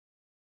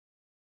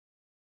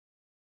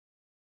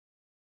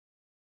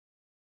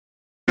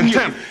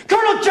Tim.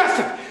 Colonel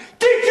Jessup,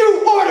 did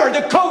you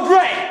order the code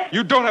red?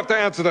 You don't have to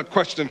answer that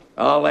question.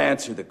 I'll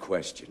answer the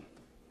question.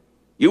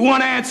 You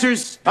want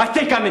answers? I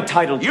think I'm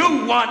entitled.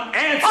 You want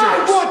answers?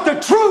 I want the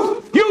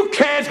truth! You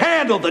can't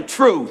handle the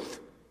truth!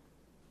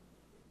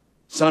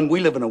 Son, we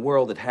live in a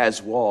world that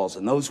has walls,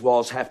 and those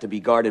walls have to be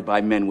guarded by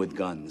men with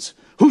guns.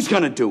 Who's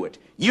gonna do it?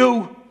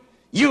 You?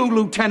 You,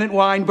 Lieutenant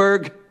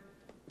Weinberg?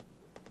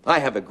 I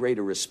have a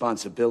greater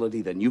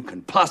responsibility than you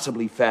can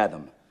possibly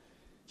fathom.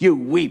 You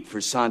weep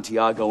for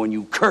Santiago and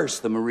you curse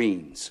the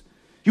Marines.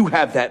 You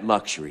have that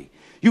luxury.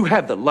 You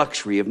have the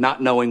luxury of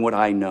not knowing what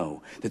I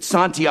know, that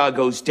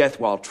Santiago's death,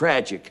 while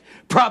tragic,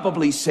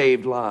 probably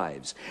saved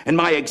lives, and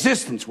my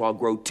existence, while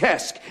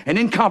grotesque and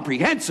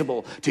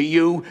incomprehensible to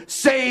you,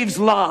 saves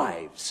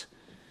lives.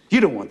 You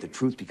don't want the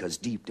truth because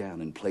deep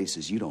down in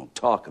places you don't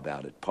talk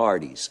about at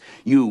parties,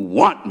 you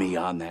want me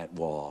on that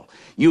wall.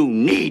 You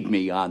need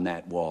me on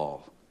that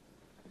wall.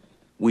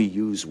 We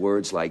use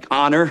words like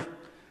honor,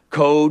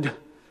 code,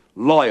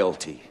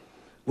 loyalty.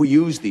 We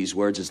use these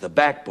words as the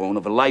backbone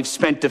of a life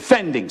spent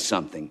defending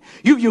something.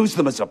 You use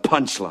them as a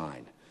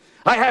punchline.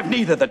 I have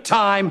neither the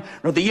time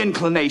nor the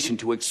inclination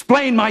to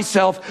explain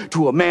myself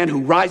to a man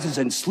who rises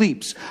and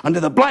sleeps under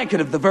the blanket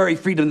of the very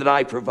freedom that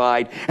I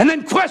provide, and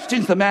then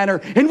questions the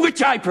manner in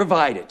which I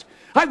provide it.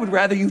 I would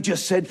rather you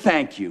just said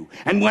thank you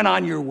and went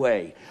on your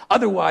way.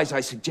 Otherwise,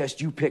 I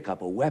suggest you pick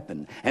up a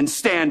weapon and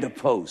stand a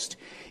post.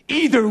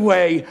 Either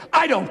way,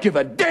 I don't give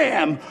a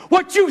damn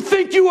what you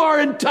think you are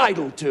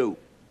entitled to.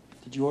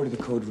 Did you order the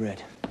code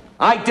red?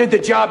 I did the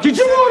job. Did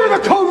you order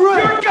the code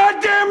red? You're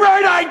goddamn